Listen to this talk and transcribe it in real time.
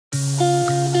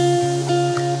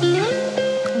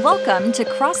Welcome to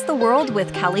Cross the World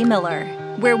with Kelly Miller,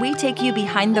 where we take you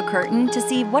behind the curtain to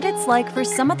see what it's like for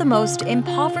some of the most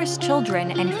impoverished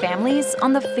children and families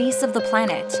on the face of the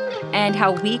planet, and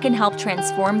how we can help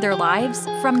transform their lives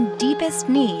from deepest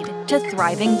need to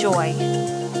thriving joy.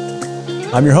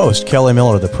 I'm your host, Kelly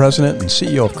Miller, the president and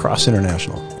CEO of Cross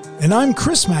International. And I'm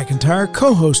Chris McIntyre,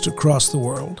 co-host of Cross the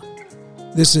World.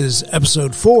 This is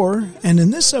episode 4, and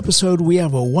in this episode we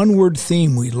have a one-word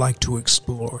theme we'd like to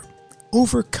explore: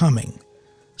 overcoming.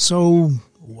 So,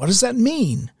 what does that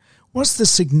mean? What's the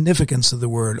significance of the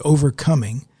word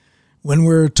overcoming when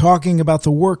we're talking about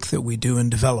the work that we do in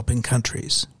developing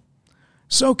countries?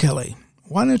 So, Kelly,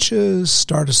 why don't you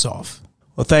start us off?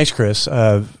 Well, thanks, Chris.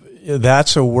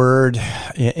 That's a word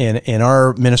in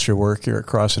our ministry work here at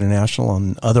Cross International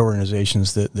and other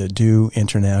organizations that do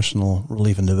international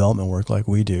relief and development work like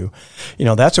we do. You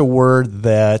know, that's a word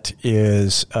that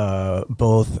is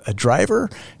both a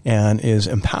driver and is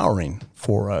empowering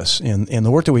for us in the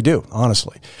work that we do,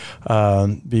 honestly.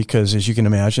 Because as you can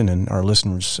imagine, and our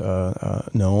listeners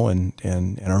know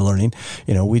and are learning,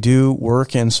 you know, we do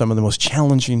work in some of the most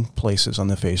challenging places on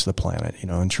the face of the planet, you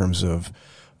know, in terms of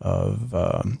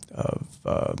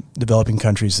developing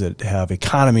countries that have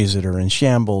economies that are in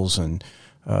shambles and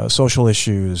social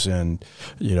issues and,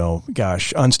 you know,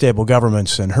 unstable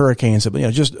governments and hurricanes, you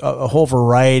know, just a whole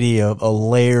variety of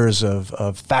layers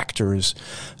of factors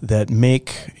that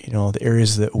make, you know, the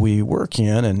areas that we work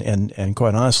in and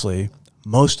quite honestly,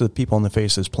 most of the people on the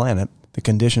face of this planet, the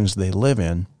conditions they live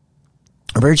in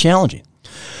are very challenging.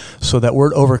 So that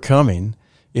word overcoming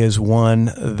is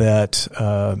one that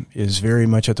is very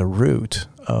much at the root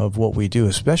of what we do,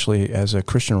 especially as a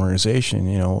Christian organization,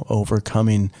 you know,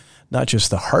 overcoming not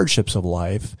just the hardships of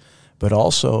life, but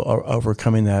also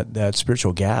overcoming that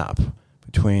spiritual gap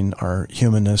between our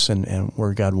humanness and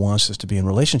where God wants us to be in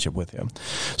relationship with Him.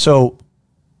 So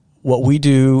what we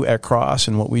do at Cross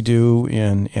and what we do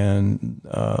in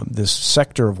this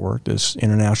sector of work, this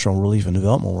international relief and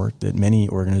development work that many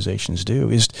organizations do,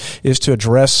 is to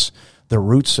address the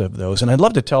roots of those. And I'd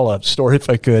love to tell a story if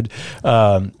I could,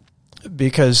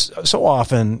 because so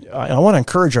often I want to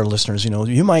encourage our listeners, you know,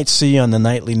 you might see on the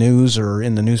nightly news or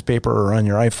in the newspaper or on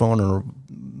your iPhone or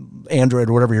Android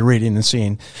or whatever you're reading and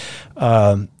seeing,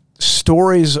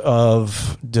 stories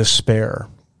of despair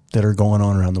that are going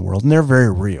on around the world. And they're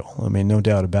very real. I mean, no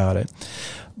doubt about it.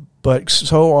 But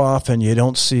so often you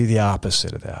don't see the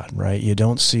opposite of that, right? You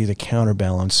don't see the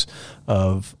counterbalance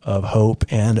of hope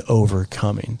and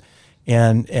overcoming.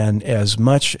 And as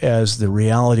much as the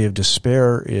reality of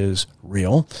despair is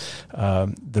real,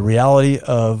 the reality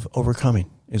of overcoming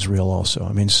is real also.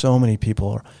 I mean, so many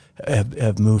people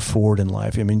have moved forward in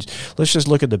life. I mean, let's just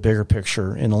look at the bigger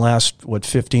picture. In the last,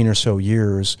 15 or so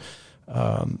years,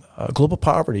 global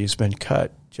poverty has been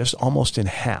cut just almost in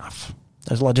half.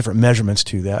 There's a lot of different measurements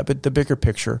to that, but the bigger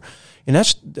picture, and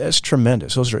that's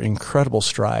tremendous. Those are incredible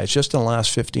strides just in the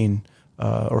last 15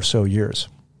 or so years.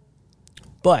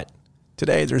 But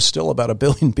today, there's still about 1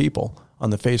 billion people on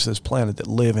the face of this planet that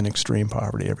live in extreme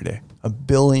poverty every day. 1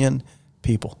 billion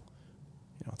people,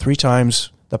 3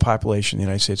 times the population of the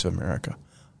United States of America,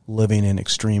 living in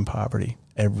extreme poverty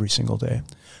every single day.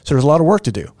 So there's a lot of work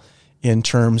to do in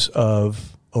terms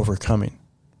of overcoming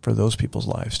for those people's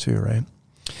lives too, right?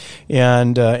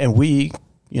 And we,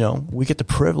 we get the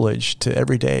privilege to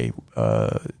every day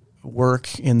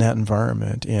work in that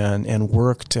environment and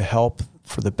work to help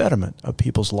for the betterment of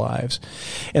people's lives.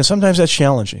 And sometimes that's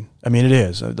challenging. I mean, it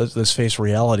is. Let's face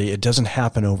reality. It doesn't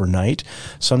happen overnight.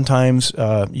 Sometimes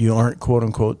you aren't, quote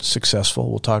unquote, successful.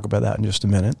 We'll talk about that in just a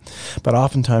minute. But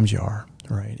oftentimes you are,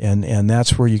 right? And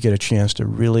that's where you get a chance to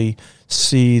really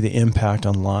see the impact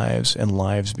on lives and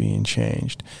lives being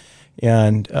changed.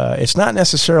 And it's not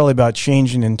necessarily about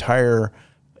changing entire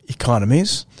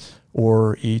economies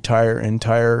or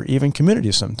entire even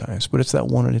communities sometimes, but it's that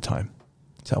one at a time.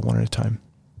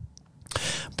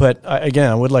 But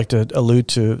again, I would like to allude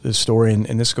to this story,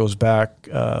 and this goes back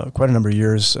quite a number of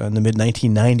years in the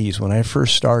mid-1990s when I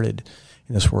first started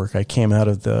in this work. I came out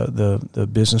of the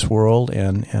business world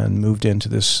and moved into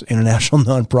this international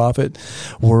nonprofit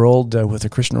world with a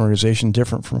Christian organization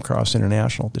different from Cross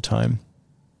International at the time.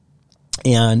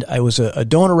 And I was a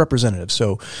donor representative,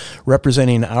 so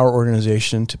representing our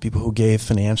organization to people who gave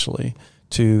financially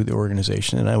to the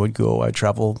organization. And I'd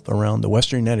travel around the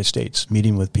Western United States,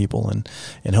 meeting with people and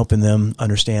helping them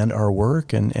understand our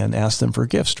work and ask them for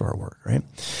gifts to our work, right?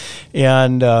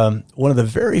 And one of the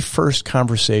very first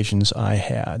conversations I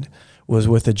had was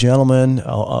with a gentleman,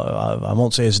 I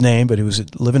won't say his name, but he was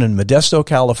living in Modesto,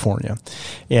 California.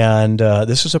 And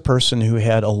this is a person who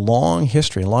had a long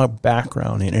history, a long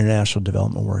background in international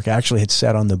development work. Actually had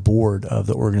sat on the board of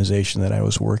the organization that I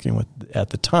was working with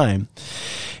at the time.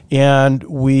 And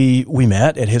we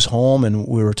met at his home, and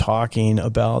we were talking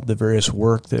about the various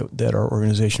work that our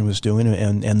organization was doing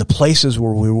and the places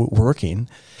where we were working.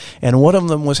 And one of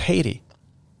them was Haiti.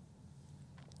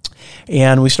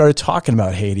 And we started talking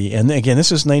about Haiti. And again,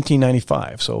 this is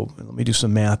 1995. So let me do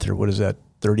some math here. What is that?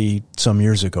 30-some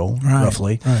years ago,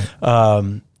 roughly.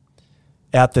 Right.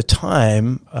 At the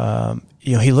time,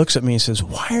 he looks at me and says,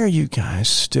 "Why are you guys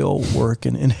still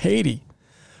working in Haiti?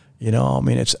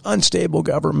 It's unstable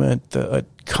government. The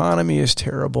economy is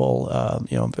terrible.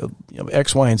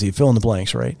 X, Y, and Z. Fill in the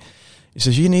blanks, right?" He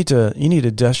says, "You need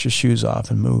to dust your shoes off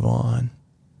and move on."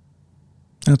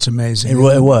 That's amazing. It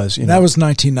was. That was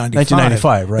 1995.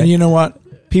 1995, right? And you know what?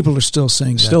 People are still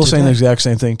saying that Still today. saying the exact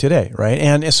same thing today, right?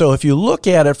 And so if you look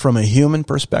at it from a human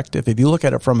perspective, if you look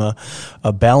at it from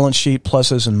a balance sheet,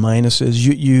 pluses and minuses,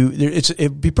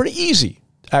 it'd be pretty easy,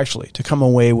 actually, to come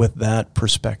away with that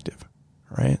perspective,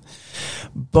 right?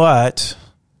 But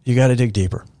you got to dig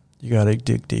deeper.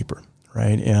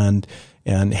 Right? And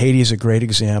Haiti is a great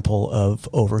example of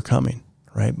overcoming,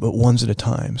 right? But ones at a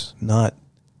time, not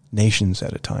nations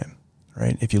at a time,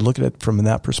 right? If you look at it from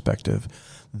that perspective,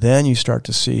 then you start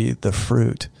to see the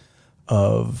fruit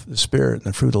of the Spirit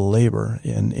and the fruit of labor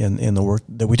in the work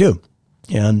that we do.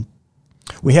 And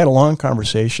we had a long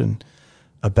conversation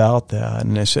about that,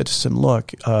 and I said to him,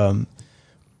 "Look,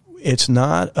 it's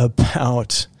not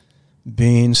about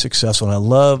being successful." And I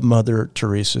love Mother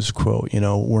Teresa's quote,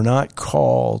 "We're not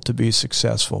called to be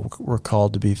successful, we're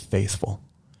called to be faithful."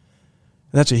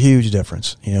 And that's a huge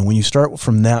difference. When you start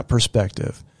from that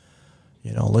perspective,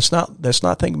 let's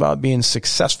not think about being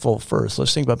successful first.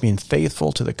 Let's think about being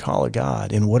faithful to the call of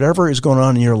God in whatever is going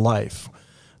on in your life,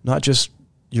 not just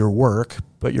your work,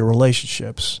 but your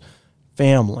relationships,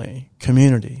 family,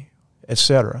 community,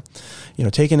 etc.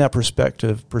 Taking that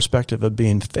perspective of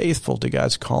being faithful to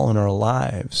God's call in our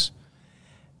lives,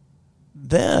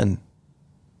 then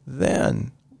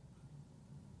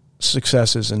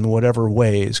successes in whatever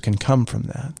ways can come from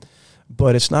that.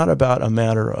 But it's not about a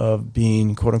matter of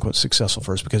being, quote unquote, successful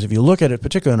first, because if you look at it,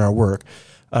 particularly in our work,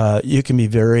 you can be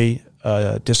very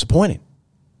disappointing,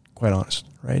 quite honest,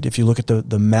 right? If you look at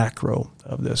the macro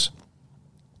of this.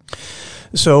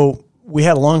 So we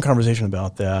had a long conversation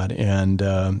about that, and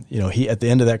he at the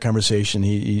end of that conversation,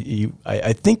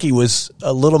 I think he was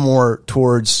a little more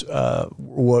towards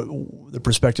the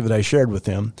perspective that I shared with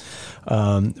him.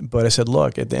 But I said,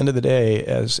 "Look, at the end of the day,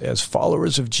 as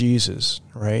followers of Jesus,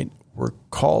 right, we're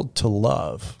called to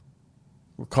love.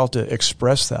 We're called to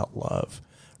express that love,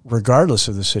 regardless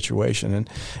of the situation."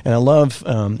 And I love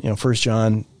 1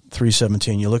 John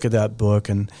 3:17. You look at that book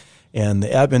and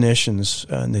the admonitions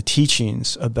and the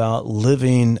teachings about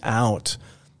living out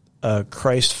a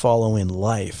Christ-following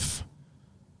life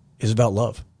is about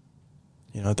love.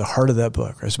 At the heart of that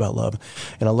book, right, it's about love.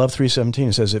 And I love 3:17.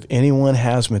 It says, "If anyone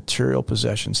has material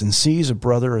possessions and sees a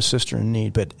brother or sister in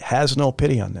need, but has no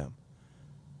pity on them,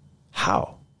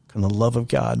 how can the love of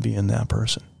God be in that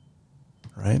person?"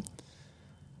 Right?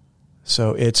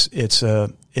 So it's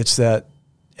that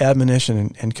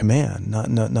admonition and command,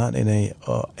 not in a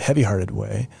heavy-hearted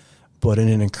way, but in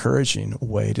an encouraging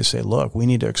way to say, "Look, we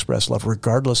need to express love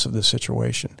regardless of the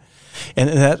situation." And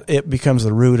that it becomes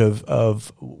the root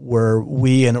of where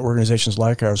we and organizations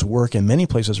like ours work in many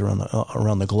places around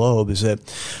the globe, is that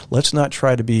let's not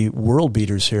try to be world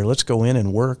beaters here. Let's go in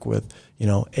and work with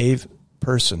a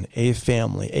person, a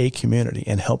family, a community,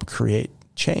 and help create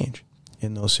change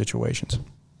in those situations.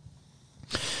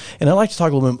 And I'd like to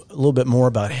talk a little bit more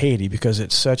about Haiti, because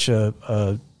it's such a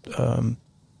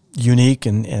unique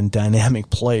and dynamic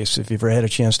place. If you've ever had a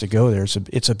chance to go there,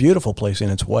 it's a beautiful place in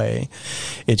its way.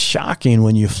 It's shocking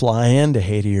when you fly into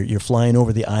Haiti. You're flying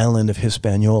over the island of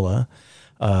Hispaniola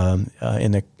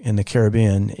in the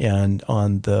Caribbean, and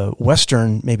on the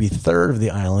western, maybe third of the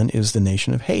island is the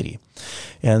nation of Haiti,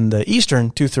 and the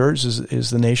eastern 2/3 is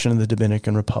the nation of the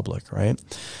Dominican Republic, right?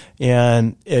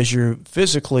 And as you're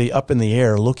physically up in the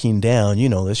air looking down,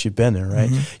 this, you've been there, right?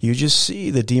 Mm-hmm. You just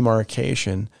see the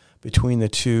demarcation between the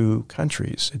two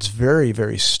countries. It's very,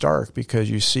 very stark,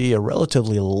 because you see a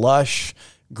relatively lush,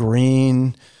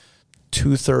 green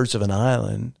 2/3 of an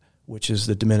island, which is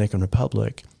the Dominican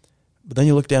Republic. But then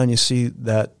you look down, you see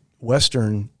that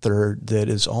western third that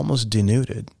is almost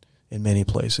denuded in many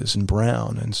places, and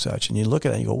brown and such. And you look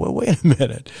at it and you go, well, wait a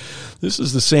minute. This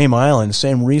is the same island,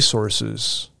 same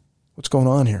resources. What's going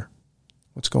on here?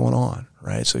 what's going on,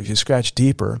 right? So if you scratch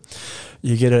deeper,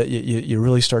 you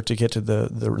really start to get to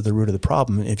the root of the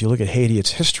problem. If you look at Haiti,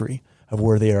 its history of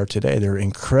where they are today, they're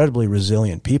incredibly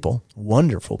resilient people,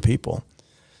 wonderful people,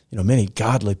 many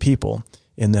godly people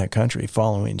in that country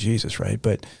following Jesus, right?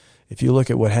 But if you look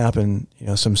at what happened,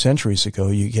 some centuries ago,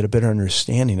 you get a better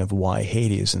understanding of why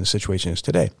Haiti is in the situation it is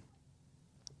today.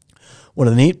 One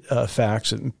of the neat facts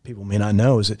that people may not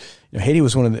know is that Haiti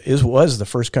was was the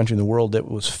first country in the world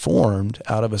that was formed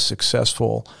out of a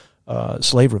successful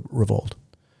slave revolt.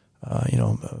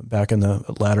 Back in the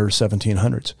latter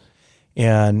 1700s,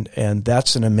 and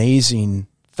that's an amazing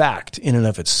fact in and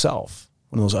of itself.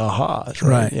 One of those ahas,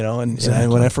 right? Exactly.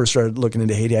 And when I first started looking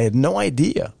into Haiti, I had no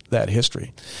idea that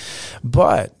history,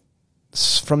 but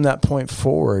from that point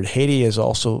forward, Haiti has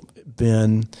also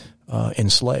been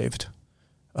enslaved.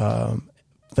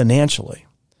 Financially,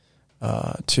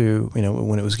 to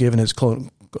when it was given its quote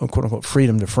unquote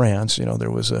freedom to France,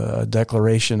 there was a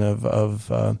declaration of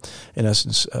in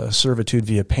essence servitude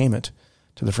via payment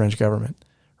to the French government.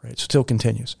 Right, so still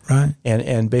continues. Right,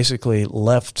 and basically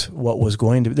left what was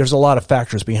going to. There's a lot of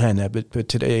factors behind that, but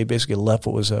today basically left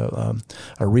what was a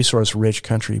resource-rich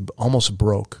country almost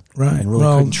broke. Right, and really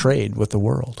couldn't trade with the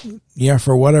world. Yeah,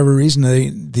 for whatever reason,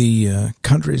 the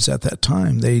countries at that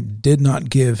time, they did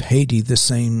not give Haiti the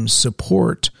same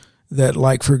support that,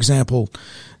 like for example,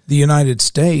 the United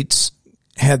States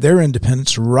had their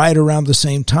independence right around the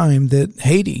same time that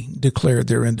Haiti declared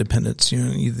their independence.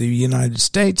 The United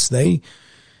States,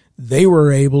 they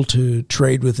were able to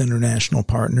trade with international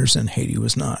partners, and Haiti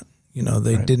was not.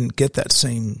 They didn't get that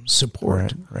same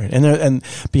support. Right. And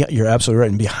you're absolutely right.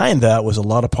 And behind that was a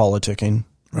lot of politicking,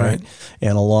 right?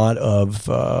 And a lot of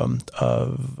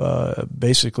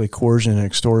basically coercion and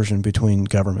extortion between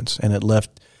governments, and it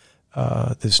left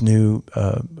this new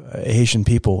Haitian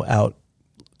people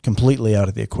completely out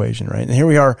of the equation, right? And here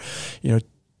we are,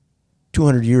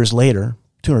 200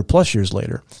 plus years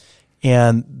later.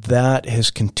 And that has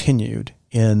continued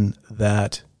in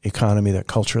that economy, that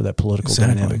culture, that political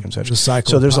dynamic, and such. The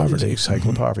cycle of poverty. Cycle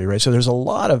of poverty, right? So there's a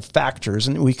lot of factors,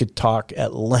 and we could talk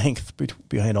at length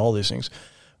behind all these things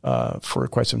for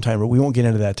quite some time, but we won't get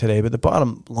into that today. But the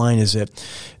bottom line is that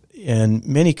in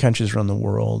many countries around the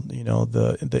world,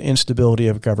 the instability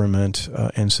of government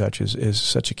and such is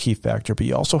such a key factor. But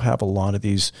you also have a lot of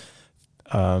these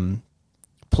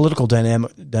political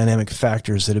dynamic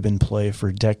factors that have been in play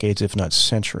for decades, if not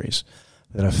centuries,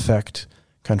 that affect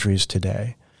countries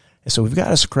today. And so we've got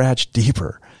to scratch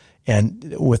deeper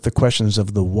and with the questions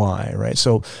of the why, right?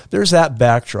 So there's that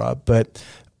backdrop, but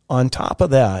on top of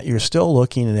that, you're still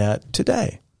looking at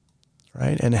today,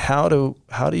 right? And how do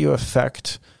you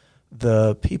affect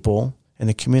the people and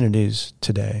the communities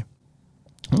today?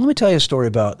 Let me tell you a story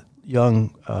about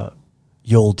young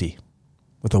Yoldi,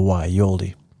 with a Y,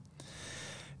 Yoldi.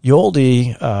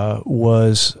 Yoldi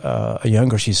was a young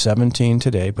girl. She's 17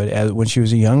 today, but when she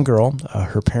was a young girl,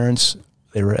 her parents,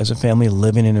 they were as a family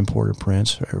living in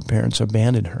Port-au-Prince. Her parents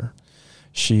abandoned her.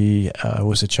 She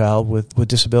was a child with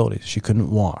disabilities. She couldn't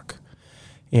walk.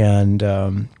 And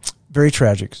very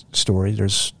tragic story.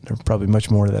 There's probably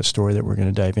much more to that story that we're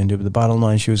going to dive into. But the bottom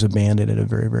line, she was abandoned at a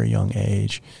very, very young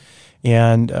age.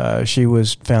 And she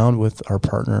was found with our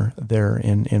partner there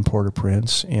in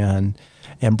Port-au-Prince and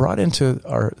brought into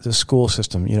the school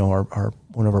system.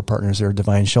 One of our partners there,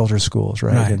 Divine Shelter Schools,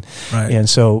 right? And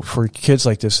so for kids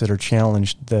like this that are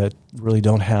challenged, that really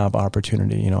don't have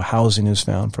opportunity, housing is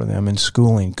found for them, and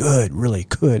schooling, really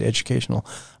good educational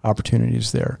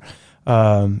opportunities there.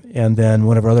 And then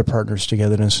one of our other partners,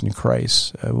 Togetherness in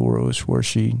Christ, was where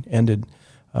she ended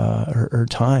her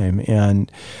time.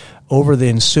 And over the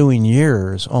ensuing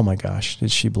years, oh my gosh,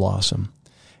 did she blossom.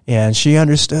 And she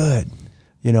understood,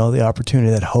 the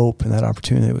opportunity, that hope and that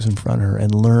opportunity that was in front of her,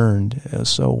 and learned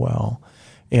so well.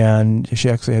 And she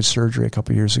actually had surgery a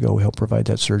couple of years ago. We helped provide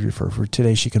that surgery for her.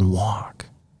 Today she can walk,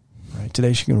 right?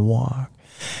 Today she can walk.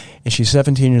 And she's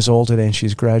 17 years old today, and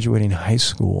she's graduating high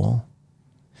school.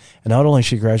 And not only is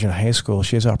she graduating high school,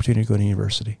 she has the opportunity to go to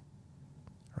university.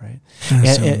 Right.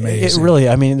 That's and amazing. It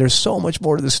really, there's so much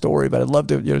more to the story, but I'd love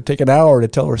to take an hour to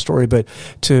tell her story. But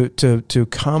to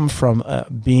come from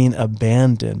being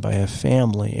abandoned by a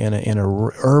family in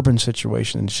a urban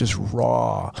situation, it's just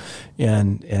raw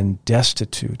and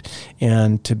destitute,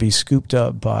 and to be scooped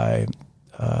up by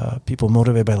people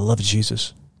motivated by the love of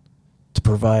Jesus, to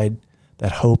provide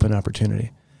that hope and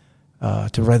opportunity, to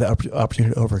provide the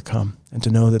opportunity to overcome, and to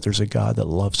know that there's a God that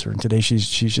loves her. And today she's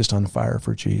just on fire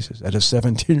for Jesus as a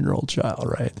 17-year-old child,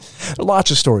 right? There are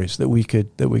lots of stories that we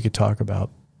could talk about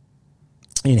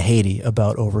in Haiti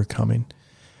about overcoming.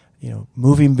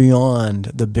 moving beyond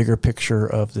the bigger picture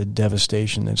of the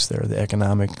devastation that's there, the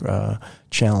economic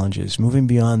challenges, moving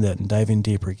beyond that and diving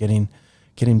deeper, getting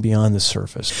beyond the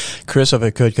surface. Chris, if I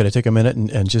could I take a minute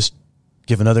and just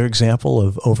give another example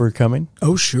of overcoming?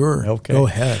 Oh, sure. Okay. Go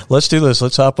ahead. Let's do this.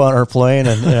 Let's hop on our plane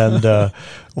and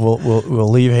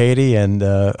we'll leave Haiti and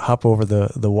hop over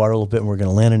the water a little bit, and we're going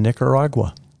to land in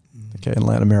Nicaragua. Okay, in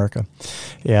Latin America.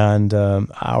 And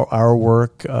our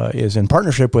work is in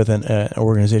partnership with an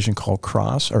organization called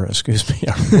CROSS,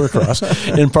 we're CROSS,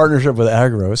 in partnership with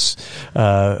Agros.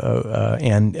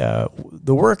 And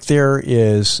the work there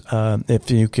is,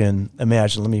 if you can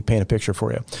imagine, let me paint a picture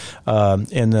for you.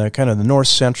 In the kind of the north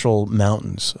central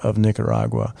mountains of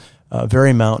Nicaragua,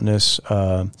 very mountainous,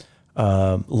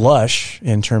 lush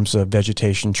in terms of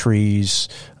vegetation, trees,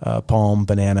 palm,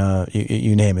 banana,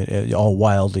 you name it, all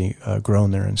wildly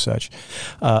grown there and such.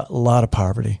 A lot of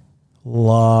poverty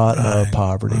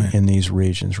in these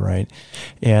regions, right?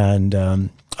 And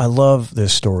I love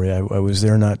this story. I was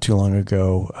there not too long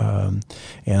ago,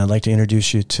 and I'd like to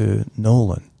introduce you to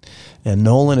Nolan. And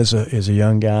Nolan is a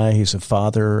young guy. He's a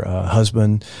father,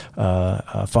 husband,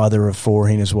 father of four.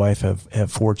 He and his wife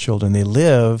have four children. They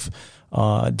live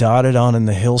dotted on in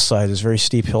the hillside, this very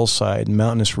steep hillside,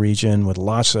 mountainous region with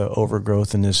lots of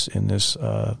overgrowth in this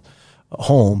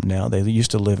home. Now they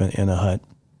used to live in a hut.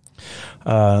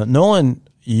 Nolan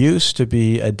used to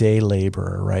be a day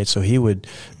laborer, right? So he would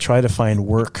try to find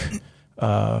work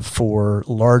for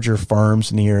larger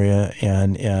farms in the area,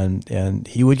 and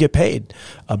he would get paid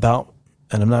about,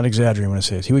 and I'm not exaggerating when I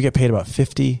say this, he would get paid about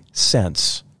 50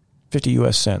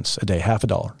 US cents a day, half a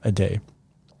dollar a day.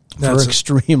 For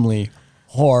extremely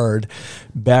hard,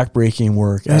 backbreaking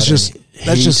work. That's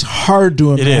just hard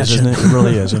to imagine. It is, isn't it? It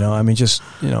really is. I mean, just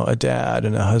a dad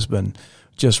and a husband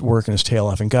just working his tail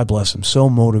off, and God bless him, so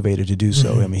motivated to do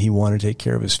so. Mm-hmm. I mean, he wanted to take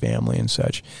care of his family and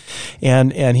such,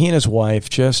 and he and his wife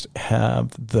just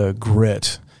have the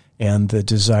grit and the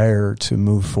desire to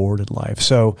move forward in life.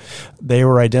 So they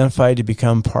were identified to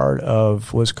become part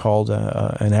of what's called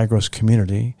an Agros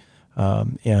community.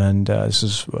 And this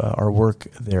is our work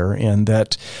there, and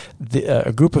that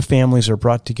a group of families are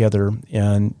brought together,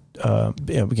 and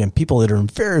again, people that are in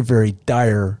very, very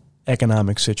dire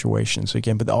economic situations,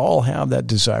 again, but they all have that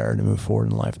desire to move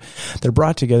forward in life. They're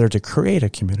brought together to create a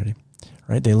community,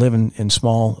 right? They live in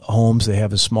small homes. They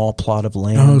have a small plot of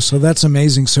land. Oh, so that's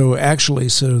amazing. So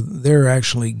they're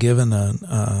actually given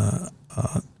an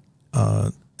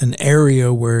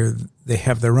area where they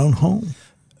have their own home.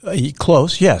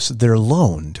 Close, yes. They're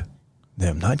loaned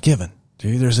them, not given.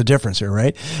 There's a difference here,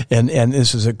 right? And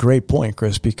this is a great point,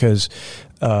 Chris, because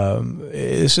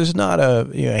this is not a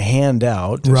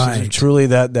handout. This is truly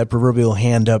that proverbial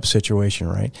hand up situation,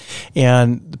 right?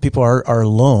 And the people are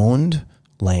loaned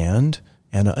land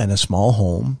and a small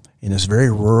home in this very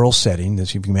rural setting,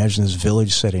 as you can imagine, this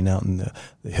village setting out in the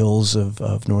hills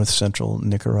of north central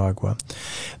Nicaragua.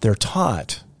 They're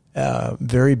taught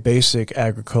very basic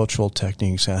agricultural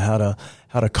techniques on how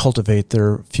to cultivate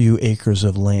their few acres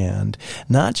of land,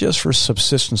 not just for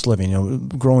subsistence living,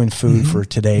 growing food for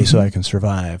today so I can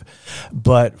survive,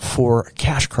 but for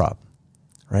cash crop,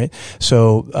 right?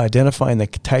 So identifying the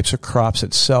types of crops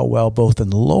that sell well both in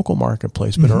the local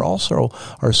marketplace, but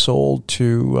are sold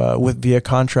to via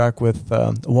contract with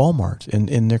Walmart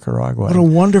in Nicaragua. What a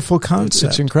wonderful concept!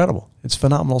 It's incredible. It's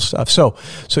phenomenal stuff. So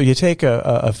you take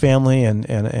a family and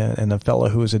a fellow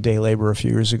who was a day laborer a few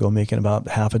years ago making about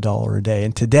half $1 a day.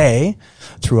 And today,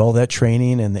 through all that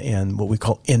training and what we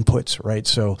call inputs, right?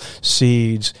 So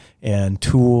seeds and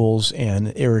tools and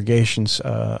irrigation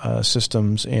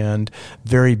systems and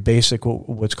very basic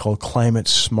what's called climate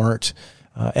smart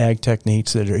ag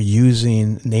techniques that are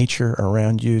using nature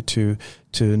around you to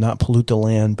not pollute the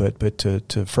land, but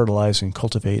to fertilize and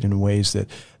cultivate in ways that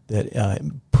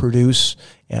produce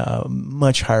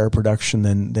much higher production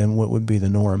than what would be the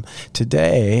norm.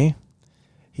 Today,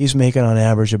 he's making on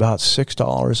average about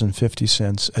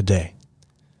 $6.50 a day,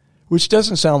 which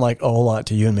doesn't sound like a whole lot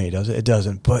to you and me, does it? It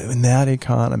doesn't. But in that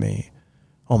economy,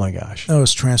 oh my gosh. Oh,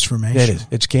 it's transformational. It is.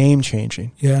 It's game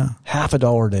changing. Yeah. Half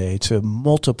 $1 a day to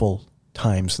multiple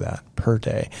times that per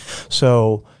day.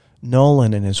 So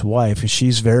Nolan and his wife,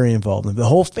 she's very involved. The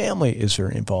whole family is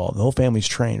very involved. The whole family's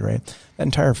trained, right? That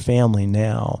entire family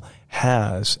now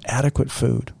has adequate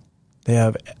food. They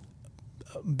have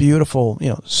beautiful,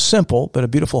 simple, but a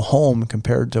beautiful home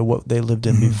compared to what they lived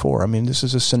in before. I mean, this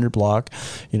is a cinder block,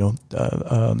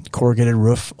 corrugated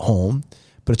roof home,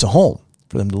 but it's a home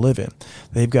for them to live in.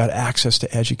 They've got access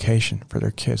to education for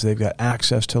their kids. They've got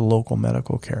access to local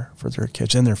medical care for their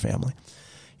kids and their family.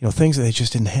 Things that they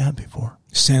just didn't have before.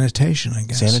 Sanitation, I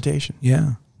guess. Sanitation.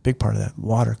 Yeah. Big part of that,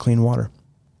 water, clean water.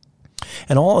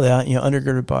 And all of that,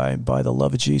 undergirded by the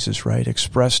love of Jesus, right?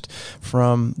 Expressed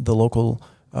from the local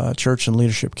church and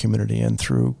leadership community and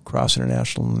through Cross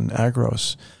International and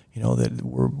Agros, that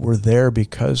we're there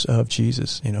because of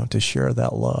Jesus, to share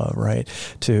that love, right?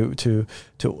 To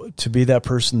be that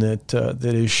person that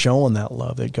is showing that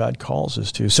love that God calls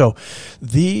us to. So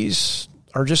these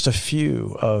are just a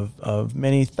few of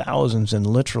many thousands and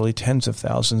literally tens of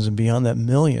thousands and beyond that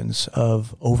millions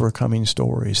of overcoming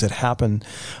stories that happen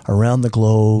around the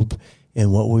globe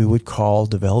in what we would call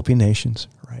developing nations,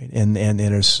 right? And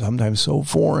are sometimes so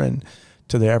foreign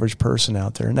to the average person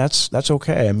out there. And that's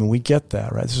okay. I mean, we get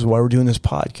that, right? This is why we're doing this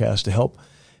podcast, to help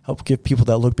give people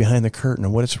that look behind the curtain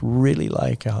of what it's really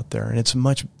like out there. And it's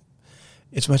much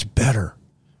better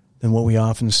than what we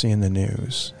often see in the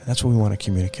news. And that's what we want to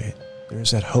communicate. There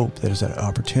is that hope, there is that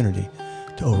opportunity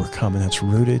to overcome, and that's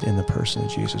rooted in the person of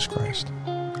Jesus Christ.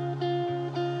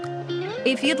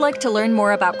 If you'd like to learn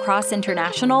more about Cross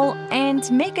International and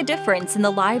make a difference in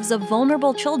the lives of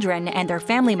vulnerable children and their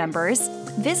family members,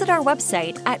 visit our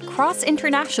website at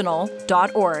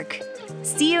crossinternational.org.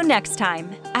 See you next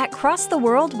time at Cross the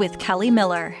World with Kelly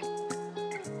Miller.